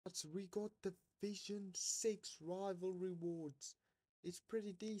But we got Division 6 rival rewards. It's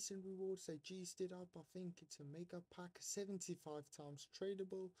pretty decent rewards. They juiced it up. I think it's a mega pack, 75 times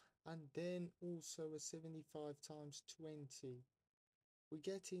tradable, and then also a 75 times 20. We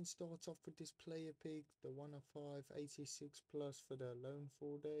get in, start off with this player pick, the 105 86 plus for the loan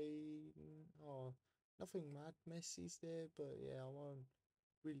 4-day. Oh, nothing mad Messi's there, but yeah, I won't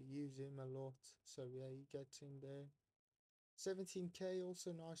really use him a lot. So yeah, he gets in there. 17k,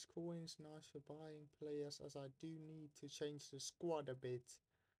 also nice coins, nice for buying players, as I do need to change the squad a bit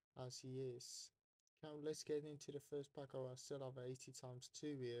as he is. Now let's get into the first pack. Oh, I still have 80 times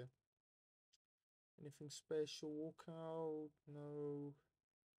 2 here. Anything special? Walkout? No.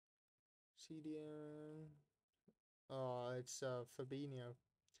 CDM? Oh, it's Fabinho.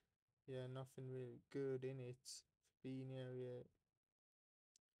 Yeah, nothing really good in it. Fabinho, yeah.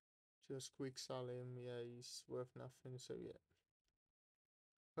 Just quick sell him. Yeah, he's worth nothing. So yeah.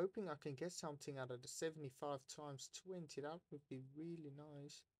 Hoping I can get something out of the 75 times 20. That would be really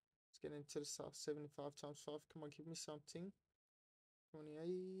nice. Let's get into the stuff. 75 times 5. Come on, give me something. 28.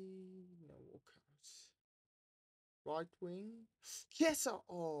 No walkouts. Right wing. Chiesa.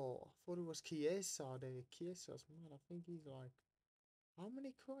 Oh, I thought it was Chiesa there. Chiesa's mad. I think he's like, how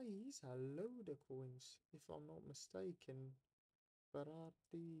many coins? He's a load of coins, if I'm not mistaken.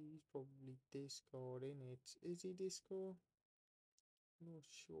 Berardi, he's probably Discord in it. Is he Discord? Not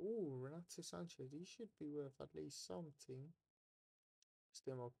sure. Oh, Renato Sanchez. He should be worth at least something.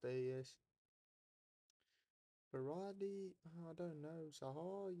 Still up there, yes. Berardi, I don't know.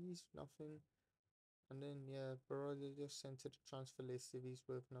 Zaha, he's nothing. And then, yeah, Berardi just sent to the transfer list if he's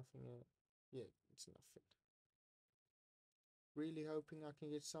worth nothing yet. Yeah, it's nothing. Really hoping I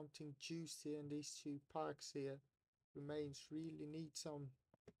can get something juicy in these two packs here. Remains really need some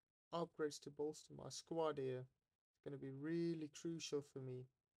upgrades to bolster my squad here. It's going to be really crucial for me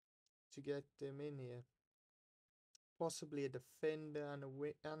to get them in here. Possibly a defender and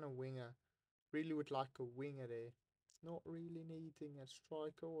a winger. Really would like a winger there. Not really needing a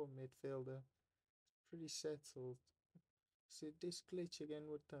striker or midfielder. Pretty settled. See this glitch again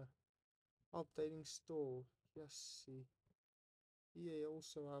with the updating store. Yes, see. EA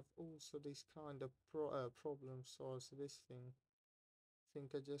also have also this kind of problems. So this thing. I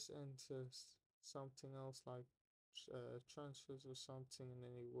think I just enter something else like transfers or something, and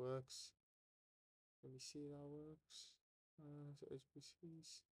then it works. Let me see how that works. So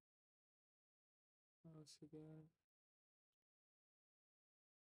HBCs. Once again.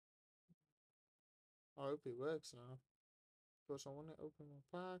 I hope it works now. Because I want to open my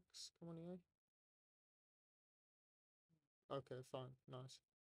packs. Come on, EA. Okay, fine. Nice.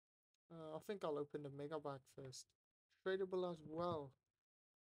 I think I'll open the mega pack first. Tradable as well.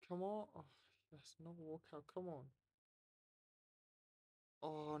 Come on. Oh, yes, no walkout. Come on.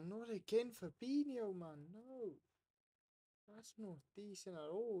 Oh, not again Fabinho, man. No. That's not decent at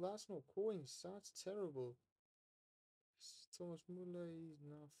all. That's not coins. That's terrible. Thomas Muller is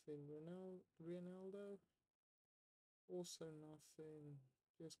nothing. Ronaldo? Also nothing.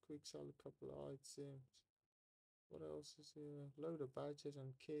 Just quick sell a couple of items. What else is here? Load of badges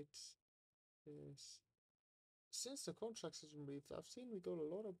and kits. Yes. Since the contracts has been briefed, I've seen we got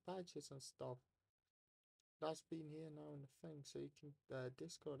a lot of badges and stuff. That's been here now in the thing, so you can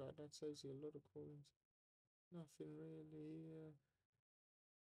discard that. That saves you a lot of coins. Nothing really here.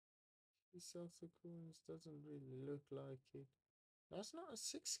 He sells the coins, doesn't really look like it. That's not a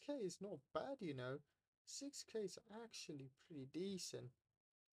 6k, it's not bad, you know. 6k is actually pretty decent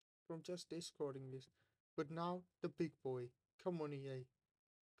from just discarding this. But now the big boy. Come on, EA.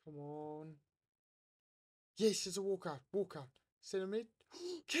 Come on. Yes, it's a walkout. Walkout. Center mid.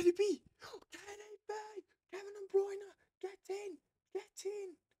 Can it be? Can it be? Kevin De Bruyne. Get in. Get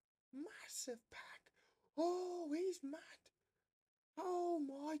in. Massive pack. Oh, he's mad. Oh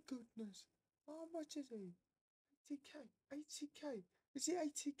my goodness. How much is he? 80k. 80k. Is he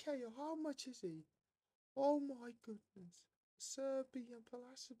 80k or how much is he? Oh my goodness. Serbian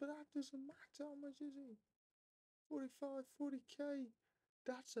Palacio, but that doesn't matter. How much is he? 45, 40k.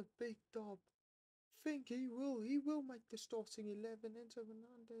 That's a big dub. Think he will make the starting 11. Enter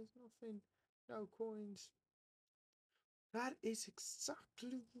Fernandez, nothing. No coins. That is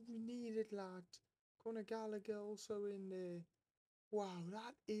exactly what we needed, lad. Conor Gallagher also in there. Wow,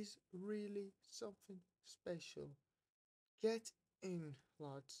 that is really something special. Get in,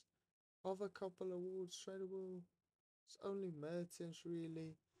 lads. Other couple awards tradable. It's only Mertens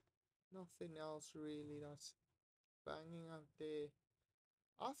really. Nothing else really that's banging out there.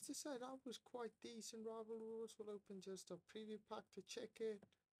 I have to say that was quite decent. Rival Wars will open just a preview pack to check it.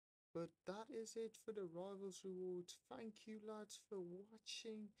 But that is it for the Rivals Rewards. Thank you lads for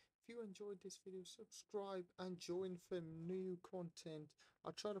watching. If you enjoyed this video, subscribe and join for new content.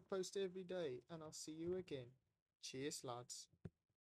 I try to post every day and I'll see you again. Cheers lads.